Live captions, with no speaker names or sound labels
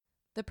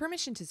The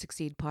Permission to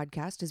Succeed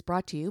podcast is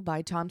brought to you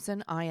by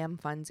Thompson IM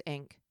Funds,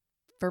 Inc.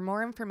 For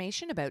more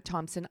information about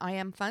Thompson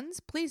IM Funds,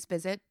 please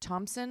visit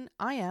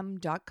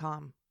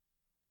thompsonim.com.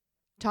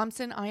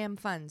 Thompson IM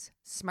Funds.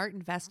 Smart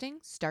investing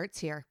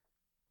starts here.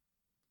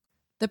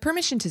 The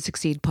Permission to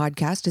Succeed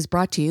podcast is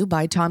brought to you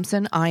by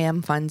Thompson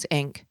IM Funds,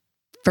 Inc.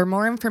 For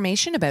more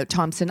information about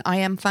Thompson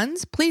IM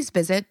Funds, please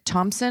visit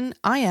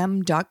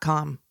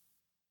thompsonim.com.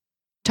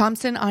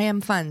 Thompson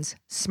IM Funds.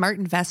 Smart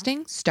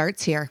investing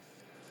starts here.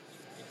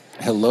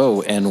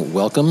 Hello and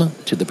welcome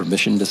to the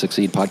Permission to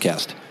Succeed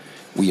podcast.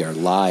 We are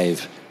live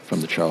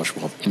from the Charles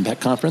Schwab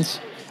Impact Conference,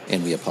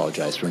 and we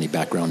apologize for any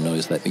background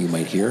noise that you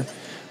might hear,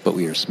 but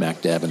we are smack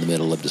dab in the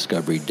middle of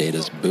Discovery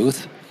Data's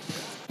booth.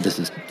 This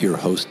is your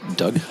host,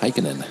 Doug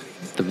Heikkinen.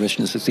 The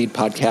Permission to Succeed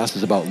podcast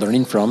is about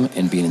learning from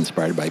and being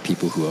inspired by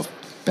people who have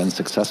been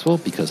successful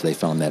because they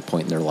found that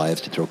point in their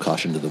lives to throw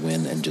caution to the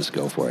wind and just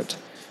go for it.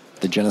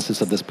 The genesis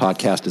of this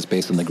podcast is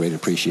based on the great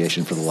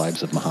appreciation for the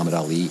lives of Muhammad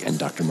Ali and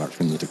Dr.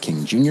 Martin Luther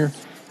King Jr.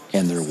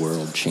 and their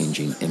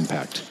world-changing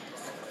impact.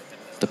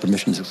 The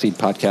Permission to Succeed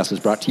podcast is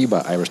brought to you by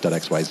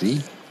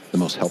Iris.xyz, the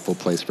most helpful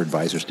place for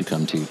advisors to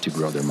come to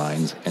grow their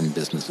minds and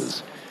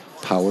businesses.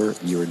 Power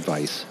your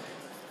advice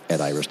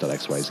at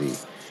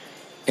Iris.xyz.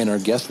 And our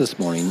guest this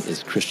morning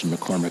is Christian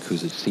McCormick,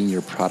 who's a senior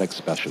product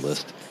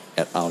specialist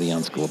at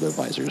Allianz Global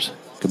Advisors.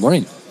 Good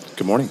morning.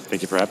 Good morning.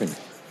 Thank you for having me.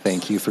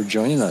 Thank you for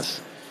joining us.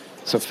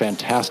 So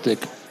fantastic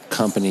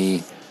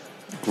company,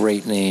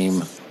 great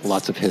name,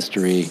 lots of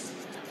history.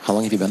 How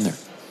long have you been there?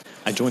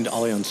 I joined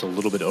Allianz a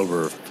little bit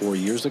over 4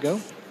 years ago.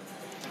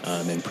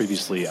 And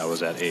previously I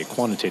was at a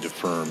quantitative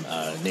firm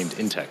named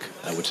Intech,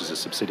 which is a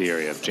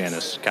subsidiary of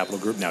Janus Capital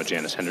Group, now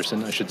Janus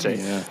Henderson, I should say,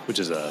 which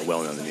is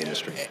well-known in the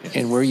industry.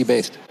 And where are you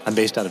based? I'm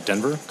based out of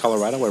Denver,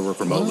 Colorado. I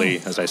work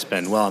remotely as I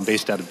I'm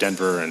based out of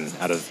Denver and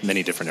out of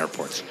many different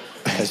airports,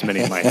 as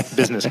many of my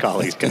business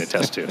colleagues can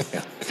attest to.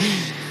 Yeah.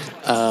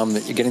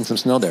 You're getting some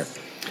snow there.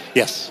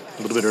 Yes,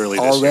 a little bit early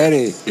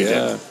already. This year.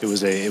 Yeah,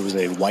 it was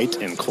a white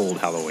and cold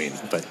Halloween,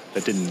 but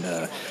that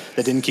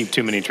didn't keep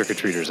too many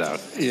trick-or-treaters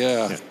out.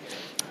 Yeah.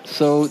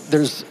 So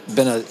there's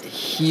been a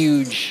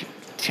huge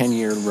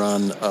 10-year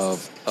run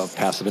of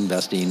passive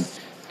investing,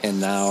 and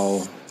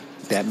now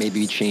that may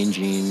be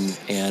changing.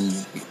 And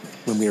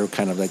when we were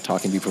kind of like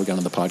talking before we got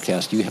on the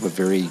podcast, you have a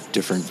very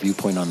different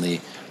viewpoint on the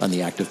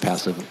active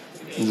passive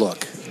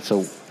look.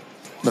 So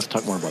let's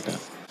talk more about that.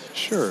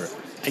 Sure.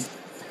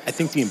 I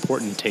think the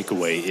important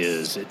takeaway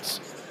is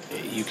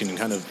you can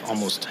kind of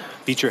almost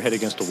beat your head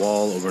against a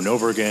wall over and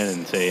over again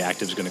and say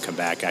active's going to come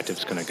back,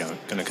 active's going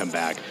to come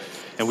back.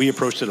 And we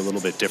approached it a little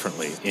bit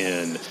differently.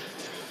 And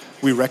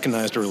we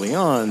recognized early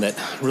on that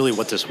really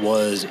what this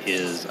was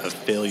is a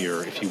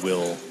failure, if you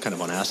will, kind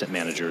of on asset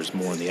managers,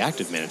 more in the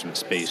active management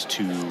space,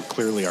 to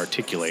clearly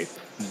articulate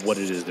what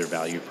it is their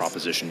value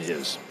proposition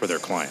is for their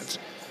clients.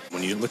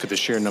 When you look at the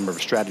sheer number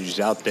of strategies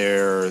out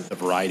there, the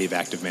variety of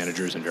active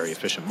managers in very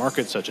efficient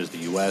markets, such as the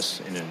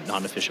U.S., and in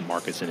non-efficient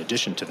markets in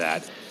addition to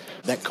that,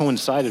 that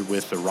coincided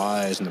with the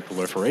rise and the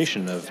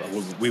proliferation of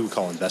what we would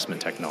call investment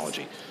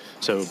technology.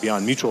 So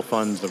beyond mutual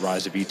funds, the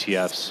rise of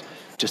ETFs,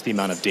 just the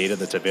amount of data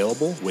that's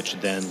available, which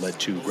then led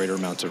to greater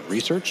amounts of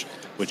research,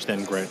 which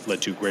then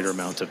led to greater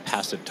amounts of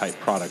passive type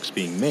products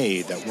being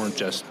made that weren't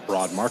just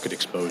broad market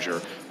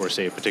exposure or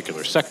say a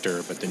particular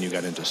sector, but then you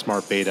got into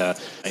smart beta,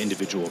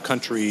 individual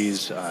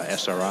countries,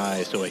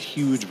 SRI, so a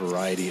huge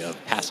variety of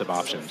passive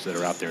options that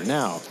are out there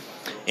now.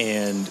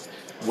 And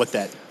what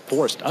that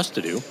forced us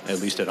to do, at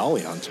least at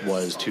Allianz,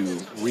 was to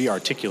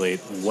re-articulate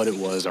what it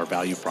was our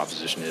value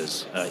proposition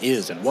is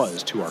and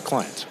was to our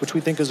clients, which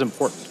we think is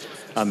important.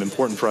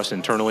 Important for us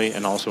internally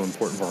and also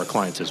important for our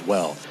clients as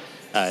well.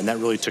 And that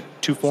really took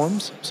two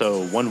forms.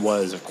 So one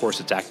was, of course,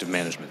 it's active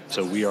management.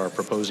 So we are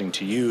proposing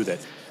to you that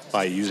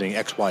by using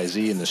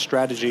XYZ in the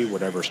strategy,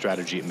 whatever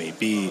strategy it may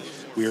be,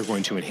 we are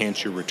going to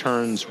enhance your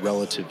returns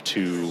relative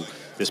to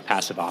this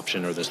passive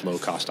option or this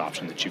low-cost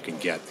option that you can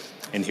get.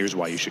 And here's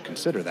why you should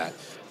consider that.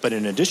 But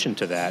in addition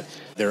to that,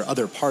 there are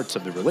other parts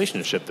of the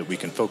relationship that we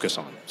can focus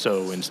on.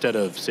 So instead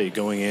of, say,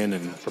 going in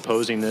and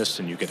proposing this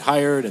and you get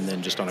hired and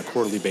then just on a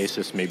quarterly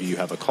basis, maybe you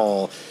have a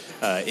call,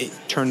 it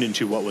turned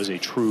into what was a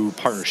true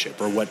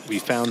partnership, or what we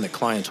found that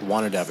clients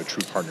wanted to have a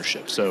true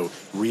partnership. So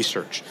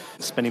research,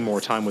 spending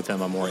more time with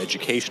them on more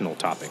educational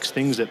topics,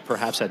 things that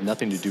perhaps had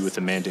nothing to do with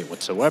the mandate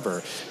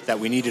whatsoever, that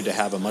we needed to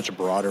have a much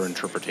broader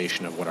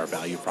interpretation of what our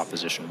value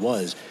proposition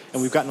was.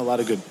 And we've gotten a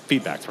lot of good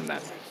feedback from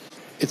that.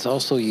 It's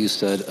also, you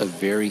said, a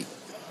very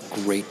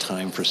great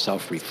time for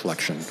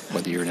self-reflection,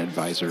 whether you're an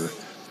advisor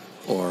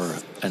or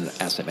an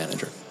asset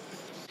manager.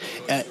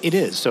 It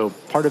is. So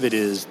part of it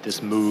is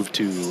this move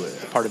to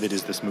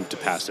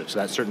passive. So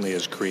that certainly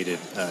has created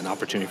an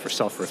opportunity for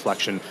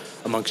self-reflection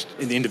amongst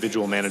the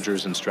individual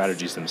managers and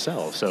strategies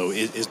themselves. So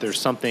is there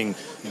something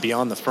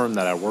beyond the firm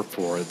that I work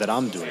for that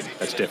I'm doing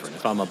that's different?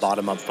 If I'm a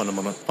bottom-up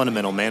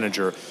fundamental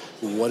manager,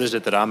 what is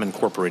it that I'm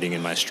incorporating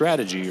in my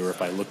strategy? Or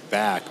if I look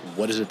back,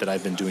 what is it that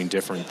I've been doing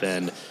different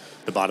than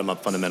the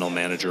bottom-up fundamental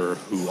manager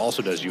who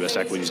also does U.S.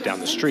 equities down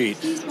the street,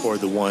 or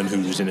the one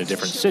who's in a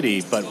different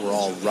city, but we're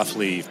all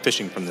roughly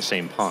fishing from the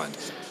same pond.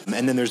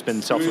 And then there's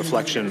been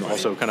self-reflection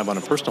also kind of on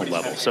a personal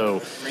level.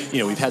 So,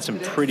 we've had some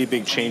pretty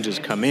big changes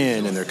come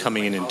in, and they're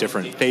coming in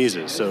different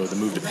phases. So the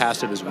move to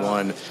passive is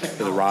one,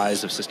 the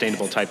rise of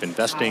sustainable type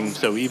investing.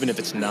 So even if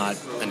it's not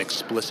an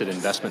explicit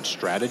investment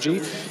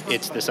strategy,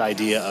 it's this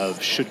idea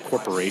of should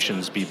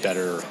corporations be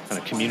better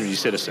kind of community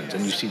citizens?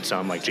 And you see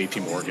some like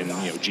JP Morgan,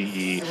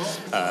 GE,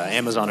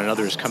 Amazon, and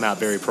others come out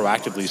very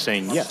proactively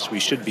saying, yes, we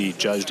should be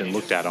judged and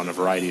looked at on a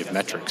variety of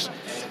metrics.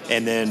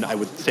 And then I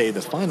would say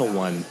the final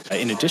one,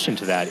 in addition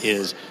to that,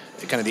 is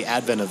kind of the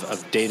advent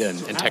of data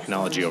and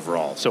technology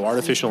overall. So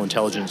artificial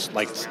intelligence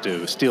likes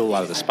to steal a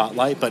lot of the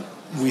spotlight, but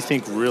we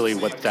think really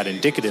what that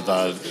indicative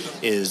of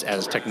is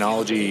as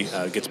technology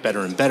gets better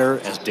and better,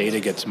 as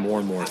data gets more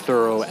and more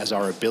thorough, as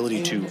our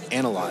ability to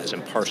analyze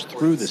and parse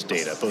through this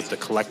data, both to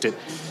collect it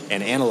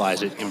and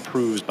analyze it,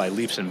 improves by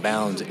leaps and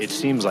bounds, it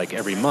seems like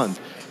every month.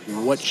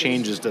 What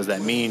changes does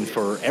that mean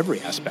for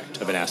every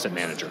aspect of an asset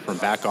manager, from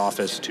back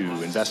office to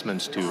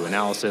investments to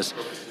analysis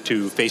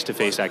to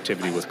face-to-face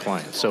activity with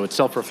clients? So it's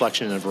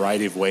self-reflection in a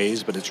variety of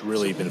ways, but it's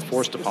really been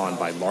forced upon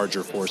by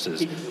larger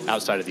forces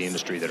outside of the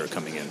industry that are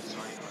coming in.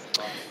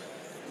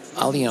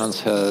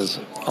 Allianz has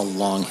a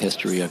long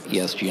history of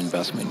ESG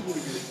investment.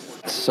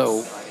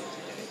 So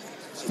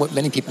what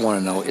many people want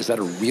to know, is that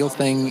a real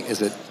thing?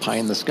 Is it pie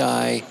in the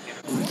sky?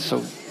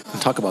 So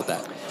talk about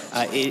that.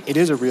 It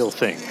is a real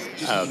thing,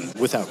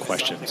 without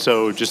question.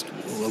 So just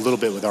a little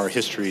bit with our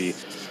history,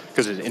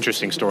 because it's an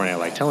interesting story, and I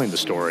like telling the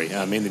story,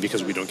 mainly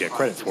because we don't get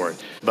credit for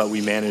it. But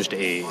we managed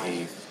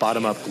a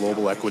bottom-up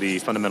global equity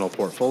fundamental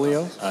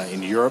portfolio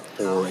in Europe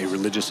for a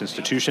religious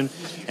institution,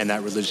 and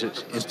that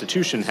religious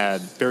institution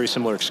had very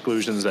similar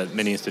exclusions that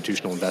many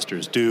institutional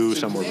investors do.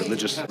 Some were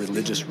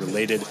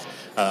religious-related,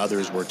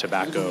 others were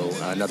tobacco,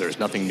 and others,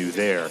 nothing new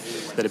there,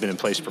 that had been in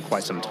place for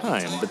quite some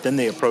time. But then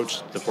they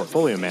approached the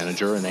portfolio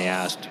manager and they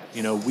asked,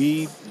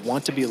 we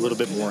want to be a little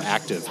bit more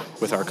active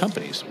with our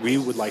companies. We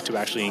would like to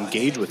actually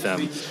engage with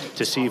them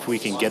to see if we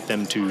can get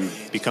them to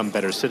become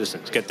better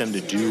citizens, get them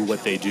to do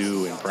what they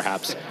do in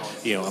perhaps,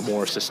 a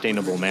more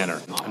sustainable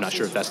manner. I'm not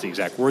sure if that's the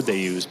exact word they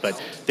used,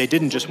 but they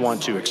didn't just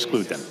want to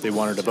exclude them. They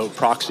wanted to vote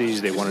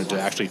proxies. They wanted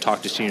to actually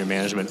talk to senior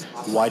management.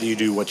 Why do you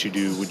do what you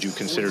do? Would you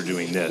consider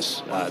doing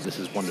this? This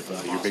is one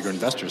of your bigger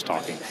investors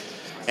talking.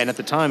 And at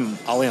the time,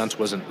 Allianz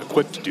wasn't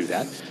equipped to do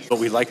that, but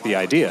we liked the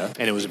idea,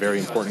 and it was a very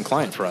important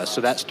client for us. So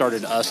that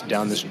started us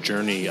down this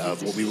journey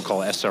of what we would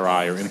call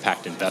SRI, or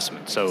impact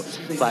investment. So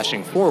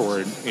flashing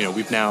forward,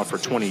 we've now for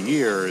 20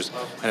 years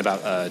and about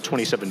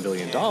 $27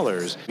 billion,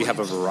 we have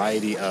a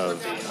variety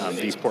of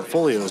these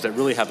portfolios that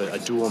really have a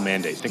dual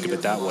mandate. Think of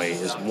it that way,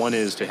 is one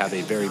is to have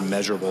a very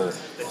measurable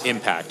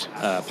impact,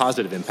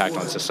 positive impact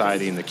on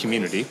society and the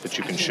community that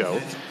you can show,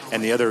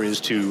 and the other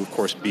is to, of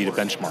course, beat a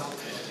benchmark.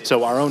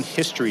 So our own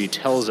history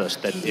tells us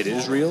that it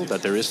is real,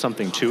 that there is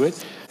something to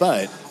it.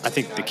 But I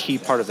think the key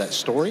part of that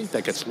story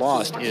that gets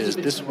lost is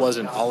this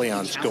wasn't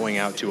Allianz going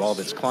out to all of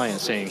its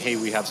clients saying, hey,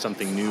 we have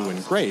something new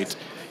and great.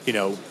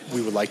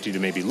 We would like you to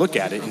maybe look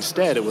at it.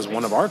 Instead, it was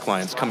one of our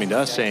clients coming to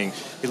us saying,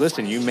 hey,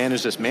 listen, you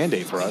manage this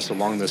mandate for us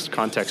along this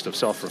context of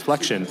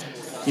self-reflection.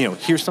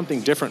 Here's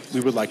something different we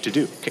would like to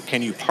do.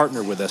 Can you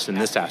partner with us in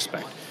this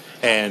aspect?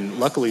 And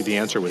luckily, the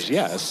answer was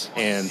yes.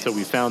 And so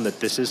we found that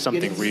this is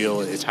something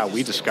real. It's how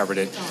we discovered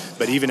it.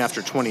 But even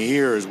after 20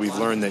 years, we've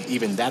learned that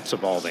even that's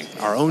evolving.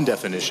 Our own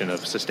definition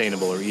of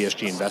sustainable or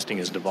ESG investing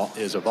is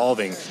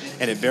evolving.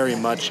 And it very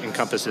much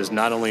encompasses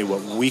not only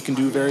what we can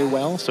do very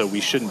well, so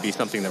we shouldn't be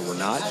something that we're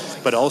not,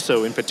 but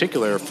also in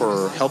particular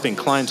for helping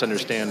clients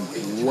understand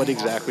what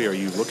exactly are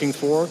you looking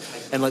for.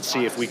 And let's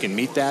see if we can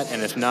meet that.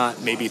 And if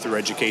not, maybe through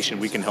education,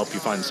 we can help you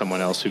find someone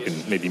else who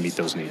can maybe meet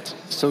those needs.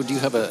 So do you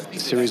have a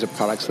series of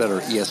products that are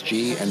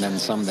ESG and then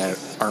some that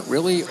aren't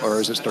really, or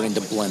is it starting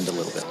to blend a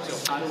little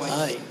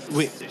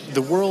bit?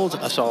 The world,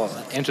 so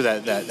I'll answer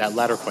that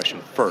latter question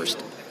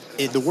first.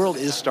 The world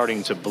is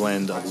starting to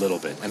blend a little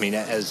bit. I mean,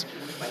 as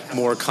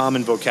more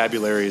common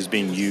vocabulary is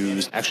being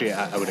used. Actually,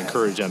 I would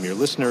encourage your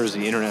listeners,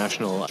 the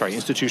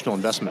Institutional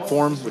Investment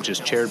Forum, which is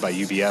chaired by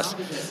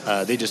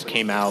UBS. They just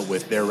came out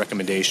with their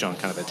recommendation on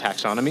kind of a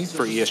taxonomy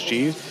for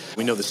ESG.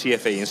 We know the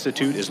CFA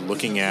Institute is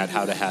looking at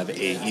how to have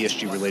a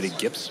ESG-related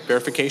GIPS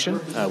verification,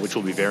 which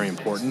will be very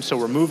important. So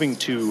we're moving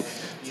to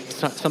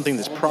something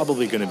that's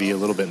probably going to be a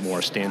little bit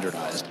more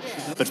standardized.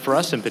 But for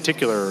us in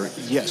particular,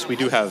 yes, we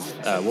do have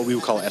what we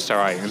would call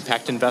SRI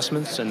impact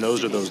investments, and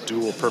those are those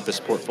dual-purpose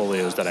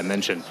portfolios that I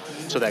mentioned.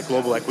 So that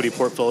global equity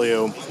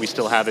portfolio, we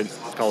still have it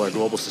called our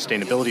Global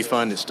Sustainability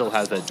Fund. It still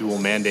has that dual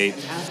mandate.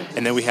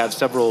 And then we have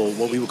several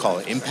what we would call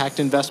impact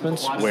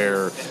investments,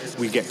 where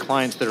we get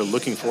clients that are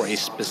looking for a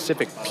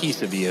specific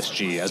piece of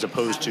ESG as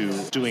opposed to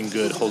doing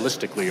good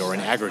holistically or in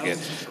aggregate.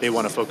 They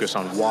want to focus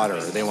on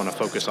water. They want to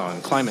focus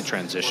on climate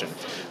transition.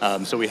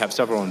 So we have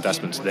several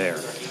investments there.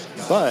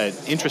 But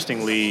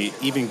interestingly,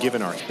 even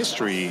given our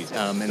history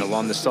and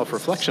along the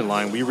self-reflection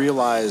line, we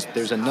realized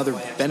there's another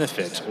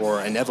benefit or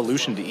an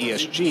evolution to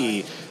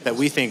ESG that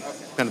we think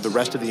kind of the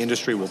rest of the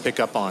industry will pick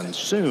up on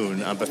soon,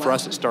 but for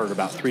us it started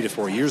about 3 to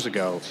 4 years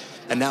ago,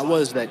 and that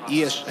was that an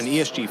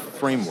ESG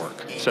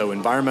framework. So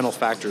environmental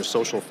factors,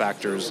 social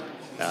factors,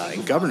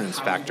 and governance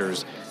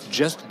factors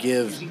just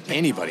give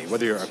anybody,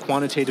 whether you're a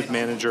quantitative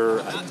manager,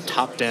 a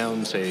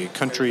top-down, say,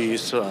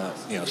 countries,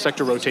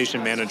 sector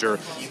rotation manager,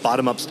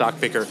 bottom-up stock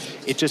picker,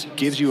 it just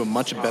gives you a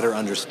much better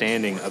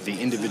understanding of the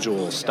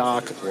individual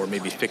stock or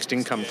maybe fixed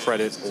income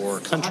credit or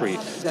country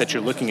that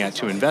you're looking at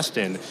to invest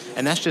in.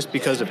 And that's just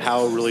because of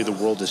how really the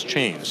world has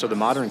changed. So the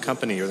modern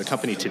company or the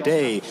company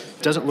today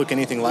doesn't look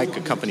anything like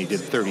a company did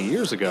 30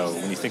 years ago.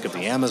 When you think of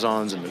the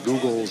Amazons and the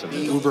Googles and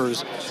the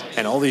Ubers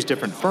and all these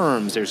different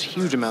firms, there's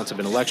huge amounts of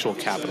intellectual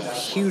capital,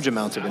 huge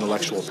amounts of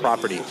intellectual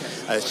property,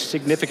 a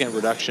significant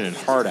reduction in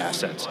hard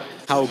assets.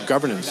 How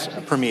governance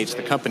permeates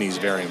the company is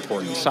very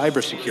important.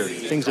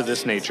 Cybersecurity, things of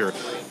this nature.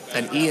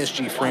 An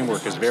ESG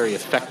framework is very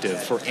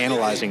effective for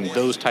analyzing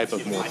those type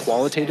of more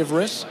qualitative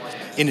risks,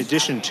 in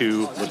addition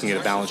to looking at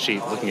a balance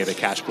sheet, looking at a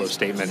cash flow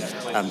statement,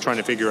 trying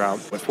to figure out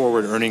what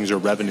forward earnings or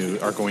revenue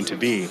are going to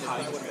be.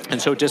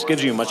 And so it just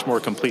gives you a much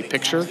more complete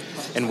picture.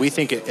 And we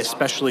think it,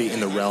 especially in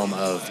the realm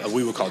of what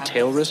we would call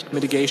tail risk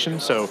mitigation.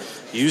 So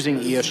using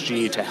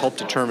ESG to help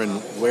determine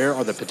where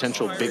are the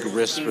potential big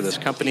risks for this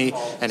company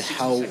and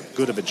how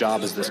good of a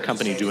job is this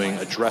company doing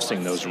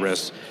addressing those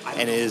risks.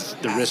 And is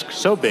the risk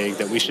so big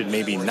that we should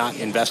maybe not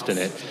invest in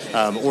it?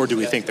 Or do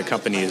we think the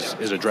company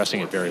is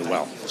addressing it very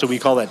well? So we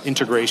call that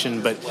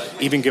integration. But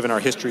even given our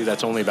history,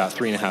 that's only about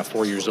 3.5,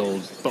 4 years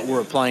old. But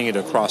we're applying it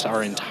across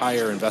our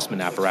entire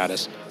investment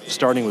apparatus,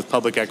 starting with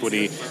public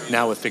equity,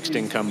 now with fixed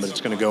income, but it's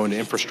going to go into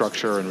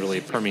infrastructure and really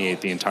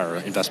permeate the entire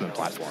investment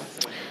platform.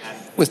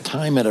 With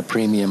time at a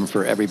premium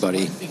for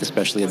everybody,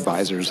 especially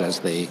advisors, as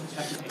the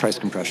price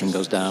compression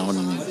goes down,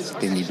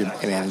 they need to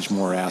manage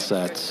more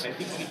assets,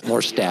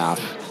 more staff.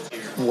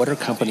 What are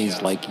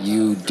companies like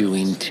you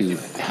doing to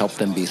help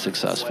them be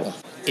successful?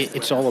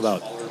 It's all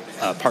about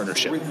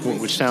partnership,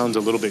 which sounds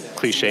a little bit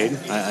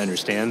cliched, I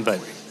understand,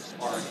 but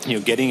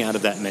getting out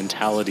of that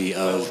mentality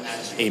of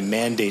a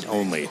mandate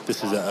only.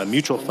 This is a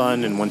mutual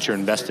fund, and once you're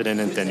invested in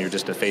it, then you're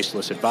just a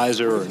faceless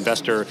advisor or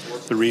investor.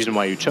 The reason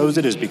why you chose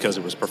it is because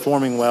it was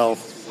performing well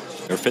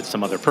or fit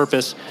some other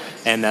purpose,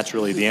 and that's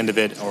really the end of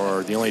it.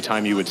 Or the only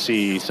time you would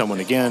see someone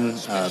again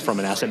from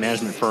an asset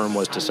management firm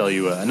was to sell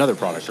you another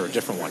product or a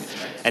different one.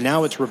 And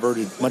now it's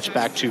reverted much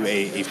back to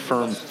a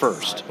firm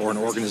first or an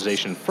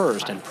organization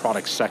first and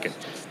product second,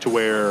 to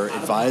where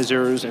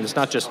advisors, and it's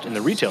not just in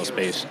the retail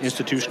space,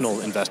 institutional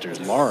investors,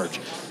 large,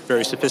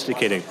 very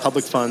sophisticated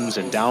public funds,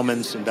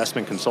 endowments,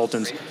 investment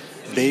consultants,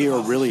 they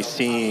are really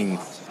seeing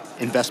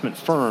investment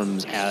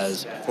firms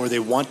or they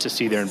want to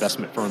see their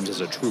investment firms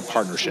as a true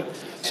partnership.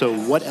 So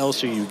what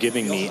else are you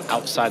giving me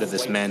outside of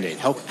this mandate?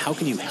 How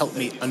can you help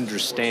me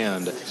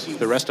understand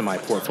the rest of my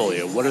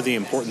portfolio? What are the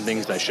important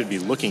things that I should be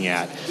looking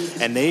at?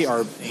 And they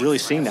are really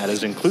seeing that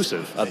as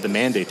inclusive of the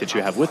mandate that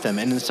you have with them.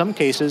 And in some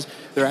cases,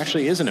 there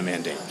actually isn't a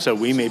mandate. So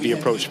we may be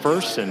approached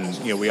first, and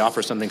we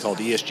offer something called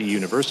ESG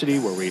University,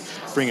 where we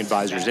bring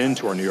advisors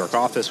into our New York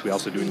office. We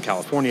also do it in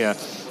California.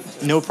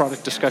 No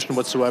product discussion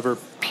whatsoever,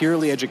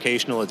 purely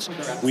educational.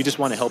 We just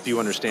want to help you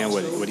understand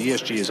what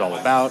ESG is all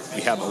about.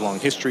 We have a long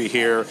history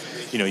here.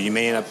 You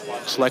may end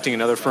up selecting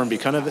another firm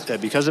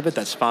because of it,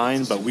 that's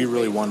fine, but we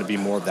really want to be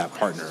more of that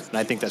partner. And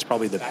I think that's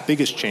probably the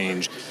biggest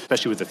change,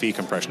 especially with the fee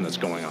compression that's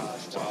going on.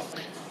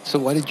 So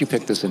why did you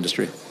pick this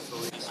industry?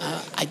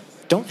 I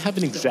don't have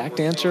an exact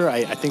answer.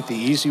 I think the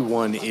easy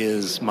one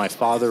is my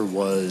father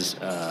was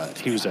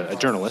a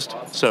journalist.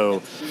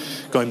 So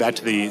going back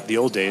to the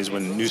old days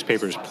when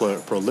newspapers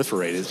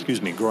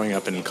proliferated, growing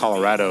up in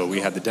Colorado, we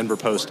had the Denver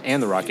Post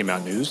and the Rocky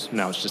Mountain News.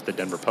 Now it's just the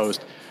Denver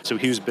Post. So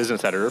he was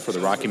business editor for the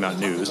Rocky Mountain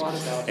News,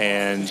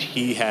 and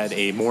he had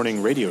a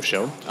morning radio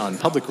show on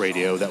public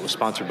radio that was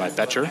sponsored by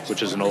Betcher,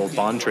 which is an old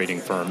bond trading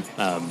firm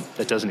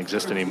that doesn't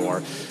exist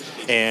anymore.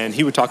 And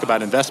he would talk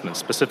about investments,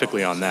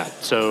 specifically on that.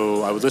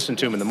 So I would listen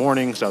to him in the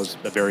mornings. I was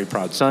a very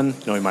proud son,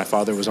 knowing my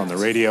father was on the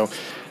radio.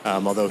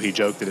 Although he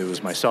joked that it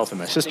was myself and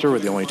my sister were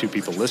the only two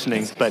people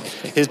listening. But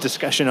his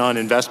discussion on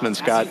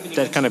investments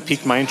that kind of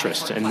piqued my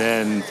interest. And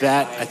then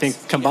that, I think,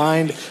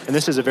 combined, and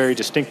this is a very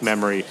distinct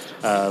memory,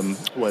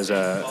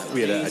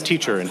 we had a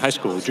teacher in high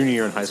school, junior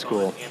year in high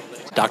school,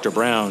 Dr.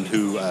 Brown,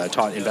 who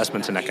taught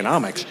investments and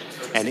economics.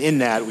 And in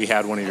that, we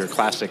had one of your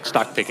classic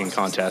stock picking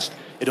contests.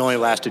 It only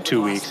lasted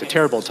 2 weeks, a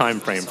terrible time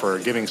frame for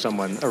giving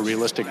someone a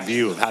realistic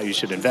view of how you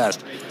should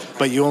invest.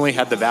 But you only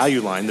had the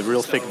value line, the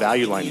real thick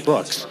value line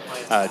books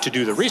to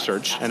do the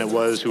research, and it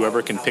was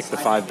whoever can pick the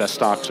 5 best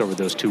stocks over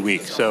those 2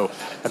 weeks. So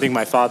I think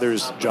my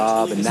father's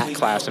job in that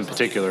class in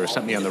particular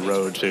sent me on the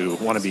road to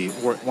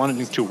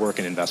wanting to work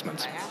in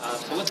investments.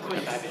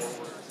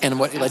 And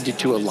what led you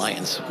to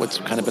Alliance? What's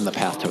kind of been the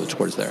path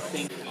towards there?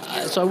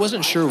 So I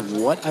wasn't sure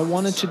what I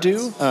wanted to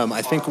do.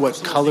 I think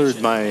what colored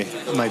my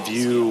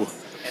view,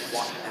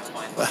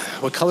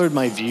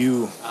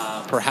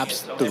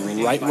 perhaps the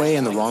right way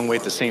and the wrong way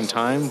at the same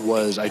time,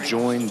 was I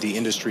joined the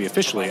industry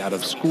officially out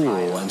of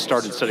school and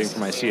started studying for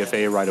my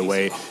CFA right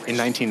away in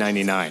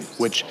 1999,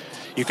 which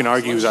you can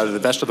argue it was either the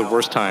best or the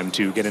worst time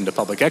to get into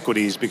public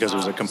equities because it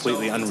was a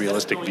completely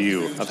unrealistic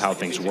view of how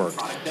things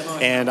worked.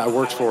 And I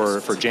worked for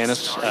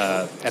Janus.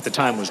 At the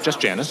time, was just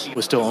Janus.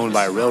 Was still owned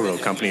by a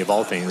railroad company of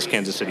all things,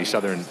 Kansas City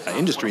Southern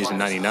Industries in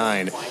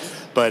 '99.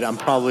 But I'm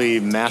probably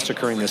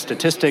massacring the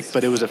statistic,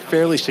 but it was a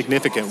fairly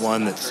significant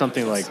one that's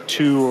something like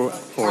 2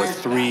 or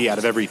 3 out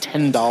of every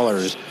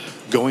 $10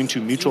 going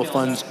to mutual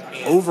funds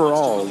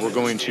overall were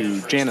going to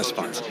Janus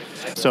funds.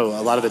 So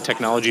a lot of the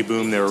technology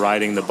boom they were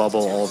riding, the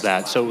bubble, all of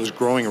that. So it was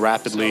growing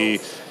rapidly.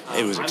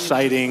 It was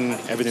exciting.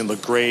 Everything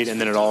looked great. And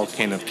then it all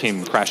kind of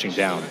came crashing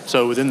down.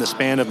 So within the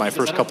span of my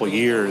first couple of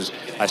years,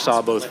 I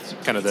saw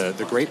both kind of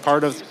the great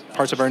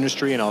parts of our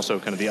industry and also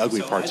kind of the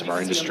ugly parts of our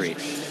industry.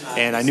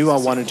 And I knew I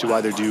wanted to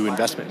either do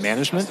investment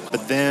management,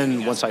 but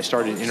then once I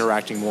started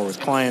interacting more with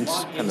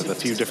clients, kind of a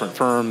few different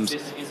firms,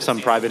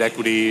 some private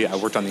equity, I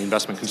worked on the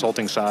investment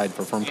consulting side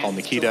for a firm called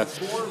Nikita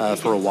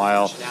for a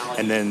while,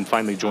 and then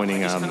finally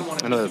joining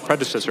another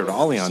predecessor to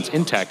Allianz,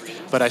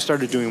 Intech, but I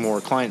started doing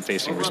more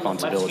client-facing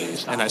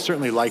responsibilities. And I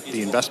certainly liked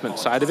the investment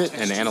side of it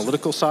and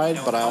analytical side,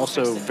 but I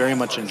also very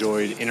much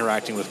enjoyed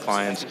interacting with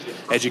clients,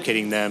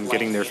 educating them,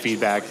 getting their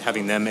feedback,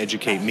 having them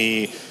educate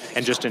me,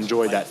 and just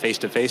enjoyed that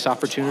face-to-face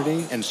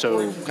opportunity. And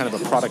so kind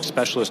of a product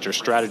specialist or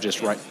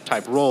strategist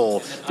type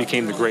role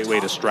became the great way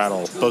to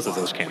straddle both of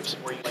those camps.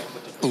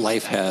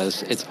 Life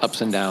has its ups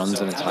and downs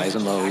and its highs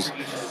and lows.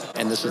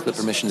 And this is the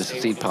Permission to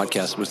Succeed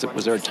podcast.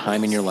 Was there a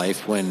time in your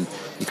life when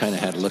you kind of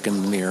had to look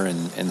in the mirror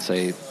and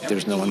say,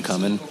 there's no one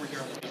coming?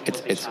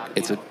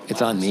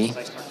 It's on me?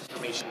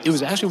 It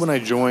was actually when I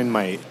joined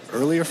my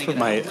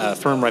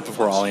firm right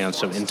before Allianz,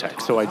 so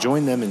Intech. So I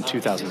joined them in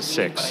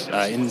 2006.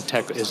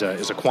 Intech is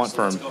a quant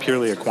firm,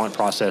 purely a quant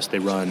process. They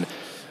run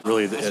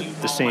really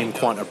the same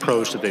quant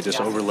approach that they just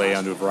overlay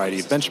onto a variety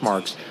of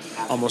benchmarks,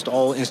 almost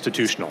all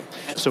institutional.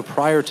 So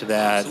prior to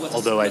that,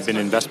 although I'd been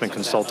an investment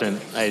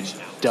consultant, I'd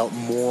dealt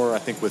more, I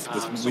think, with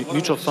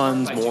mutual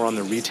funds, more on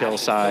the retail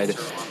side.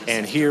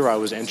 And here I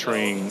was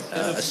entering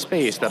a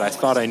space that I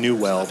thought I knew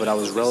well, but I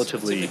was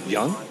relatively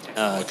young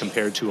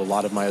compared to a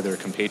lot of my other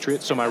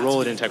compatriots. So my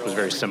role at Intech was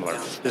very similar,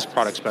 this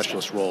product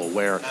specialist role,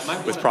 where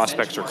with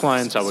prospects or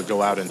clients, I would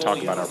go out and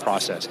talk about our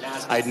process.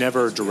 I'd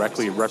never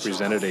directly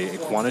represented a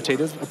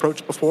quantitative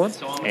approach before,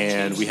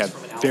 and we had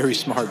very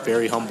smart,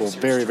 very humble,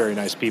 very, very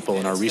nice people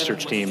in our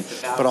research team,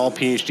 but all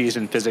PhDs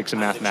in physics and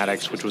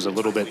mathematics, which was a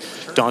little bit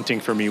daunting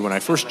for me when I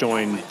first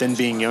joined, then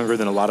being younger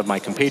than a lot of my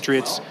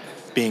compatriots,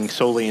 being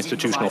solely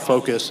institutional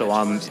focused, so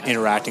I'm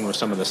interacting with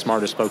some of the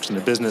smartest folks in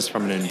the business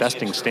from an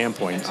investing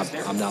standpoint.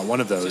 I'm not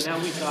one of those.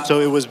 So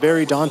it was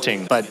very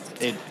daunting, but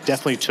it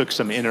definitely took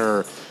some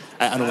inner,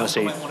 I don't want to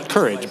say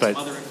courage, but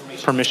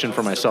permission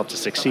for myself to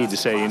succeed, to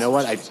say, you know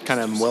what, I kind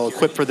of am well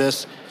equipped for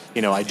this.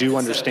 You know, I do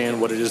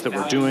understand what it is that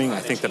we're doing. I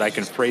think that I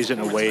can phrase it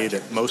in a way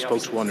that most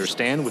folks will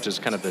understand, which is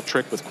kind of the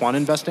trick with quant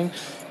investing.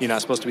 You're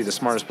not supposed to be the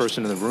smartest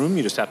person in the room.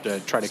 You just have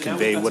to try to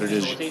convey what it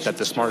is that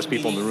the smartest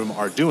people in the room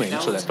are doing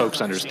so that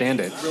folks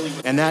understand it.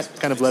 And that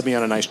kind of led me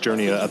on a nice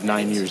journey of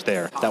 9 years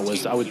there. That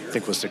was, I would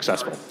think, was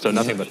successful. So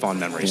nothing but fond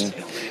memories.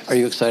 Yeah. Are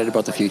you excited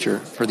about the future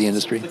for the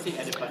industry?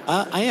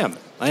 I am.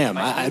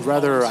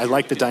 I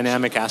like the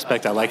dynamic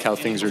aspect. I like how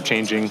things are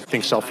changing. I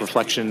think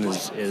self-reflection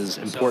is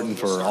important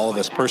for all of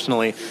us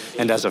personally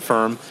and as a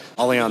firm.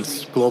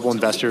 Allianz Global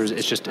Investors,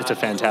 it's a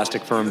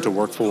fantastic firm to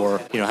work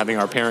for. You know, having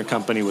our parent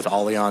company with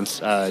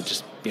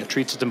Allianz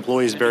treats its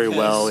employees very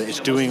well. It's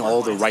doing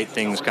all the right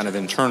things kind of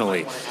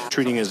internally,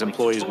 treating its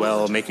employees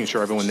well, making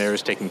sure everyone there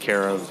is taken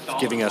care of,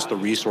 giving us the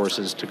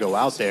resources to go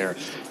out there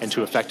and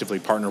to effectively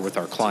partner with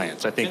our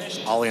clients. I think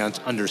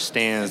Allianz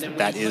understands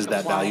that is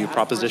that value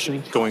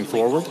proposition going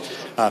forward,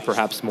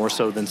 perhaps more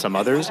so than some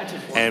others.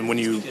 And when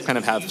you kind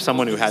of have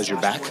someone who has your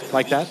back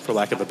like that, for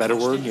lack of a better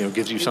word,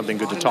 gives you something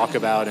good to talk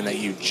about, and that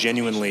you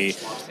genuinely,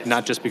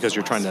 not just because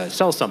you're trying to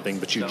sell something,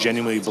 but you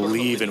genuinely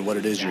believe in what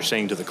it is you're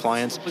saying to the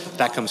clients,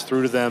 that comes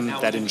through to them,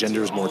 that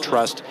engenders more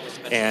trust.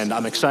 And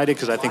I'm excited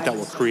because I think that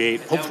will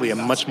create, hopefully, a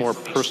much more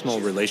personal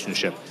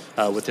relationship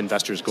with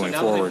investors going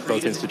forward,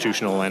 both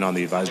institutional and on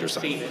the advisor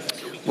side.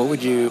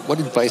 What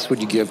advice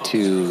would you give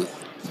to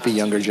the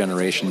younger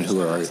generation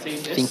who are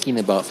thinking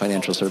about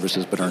financial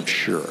services but aren't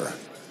sure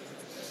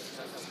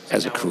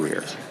as a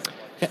career?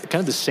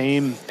 Kind of the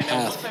same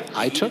path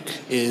I took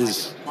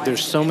is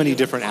there's so many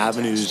different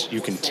avenues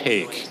you can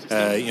take.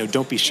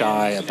 Don't be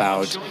shy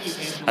about,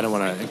 I don't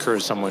want to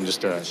encourage someone just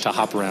to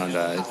hop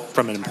around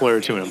from an employer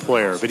to an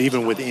employer, but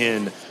even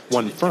within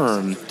one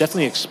firm,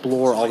 definitely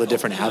explore all the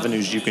different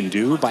avenues you can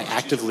do by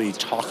actively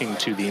talking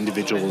to the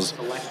individuals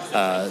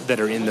that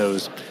are in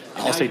those,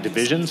 I'll say,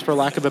 divisions, for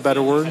lack of a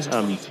better word.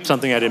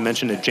 Something I didn't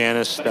mention at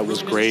Janus that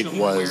was great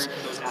was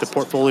the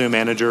portfolio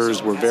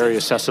managers were very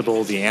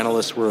accessible. The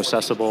analysts were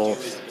accessible.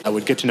 I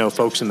would get to know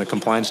folks in the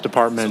compliance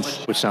department,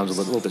 which sounds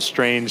a little bit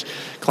strange,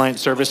 client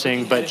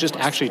servicing, but just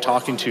actually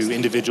talking to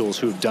individuals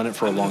who have done it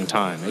for a long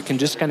time. It can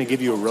just kind of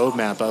give you a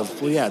roadmap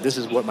of, well, yeah, this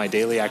is what my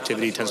daily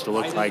activity tends to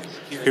look like.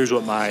 Here's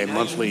what my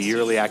monthly,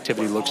 yearly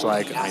activity looks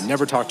like. I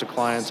never talk to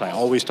clients. I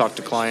always talk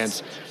to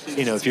clients.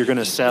 if you're going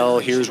to sell,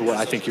 here's what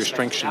I think your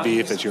strength should be.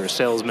 If you're a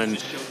salesman,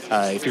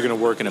 if you're going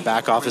to work in a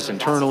back office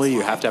internally,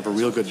 you have to have a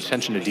real good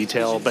attention to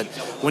detail. But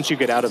once you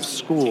get out of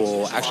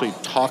school, actually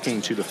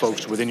talking to the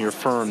folks within your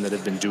firm that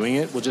have been doing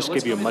it will just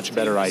give you a much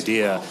better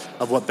idea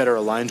of what better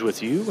aligns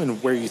with you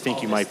and where you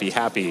think you might be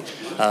happy.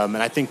 And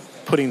I think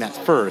putting that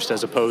first,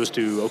 as opposed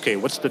to, okay,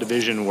 what's the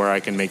division where I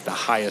can make the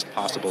highest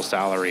possible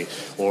salary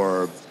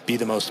or be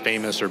the most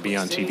famous or be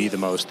on TV the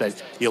most,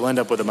 that you'll end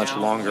up with a much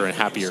longer and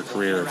happier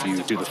career if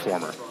you do the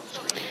former.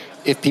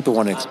 If people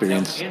want to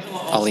experience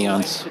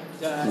Allianz,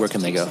 where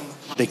can they go?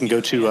 They can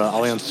go to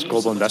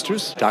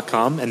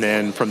AllianzGlobalInvestors.com, and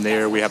then from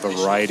there we have a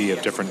variety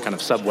of different kind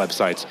of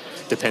sub-websites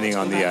depending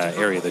on the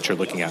area that you're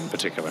looking at in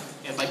particular.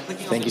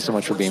 Thank you so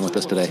much for being with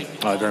us today.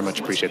 I very much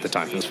appreciate the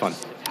time. It was fun.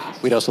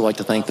 We'd also like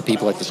to thank the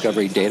people at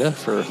Discovery Data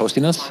for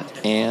hosting us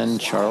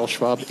and Charles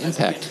Schwab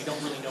Impact,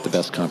 the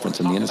best conference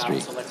in the industry.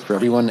 For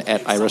everyone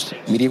at Iris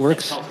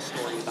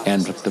MediaWorks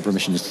and the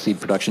Permission to Succeed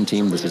production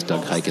team, this is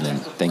Doug Heikkinen.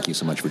 Thank you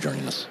so much for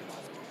joining us.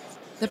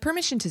 The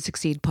Permission to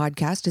Succeed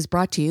podcast is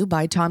brought to you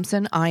by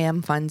Thompson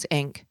IM Funds,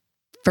 Inc.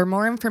 For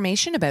more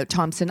information about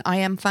Thompson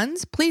IM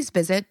Funds, please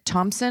visit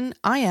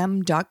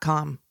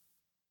thompsonim.com.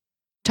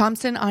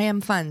 Thompson IM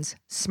Funds.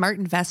 Smart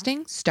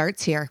investing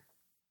starts here.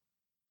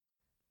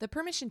 The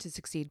Permission to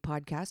Succeed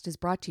podcast is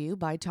brought to you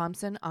by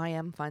Thompson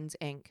IM Funds,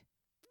 Inc.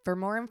 For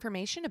more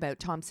information about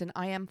Thompson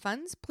IM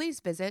Funds,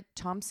 please visit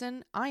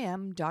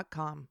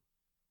thompsonim.com.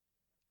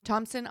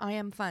 Thompson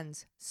IM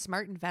Funds.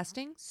 Smart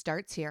investing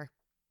starts here.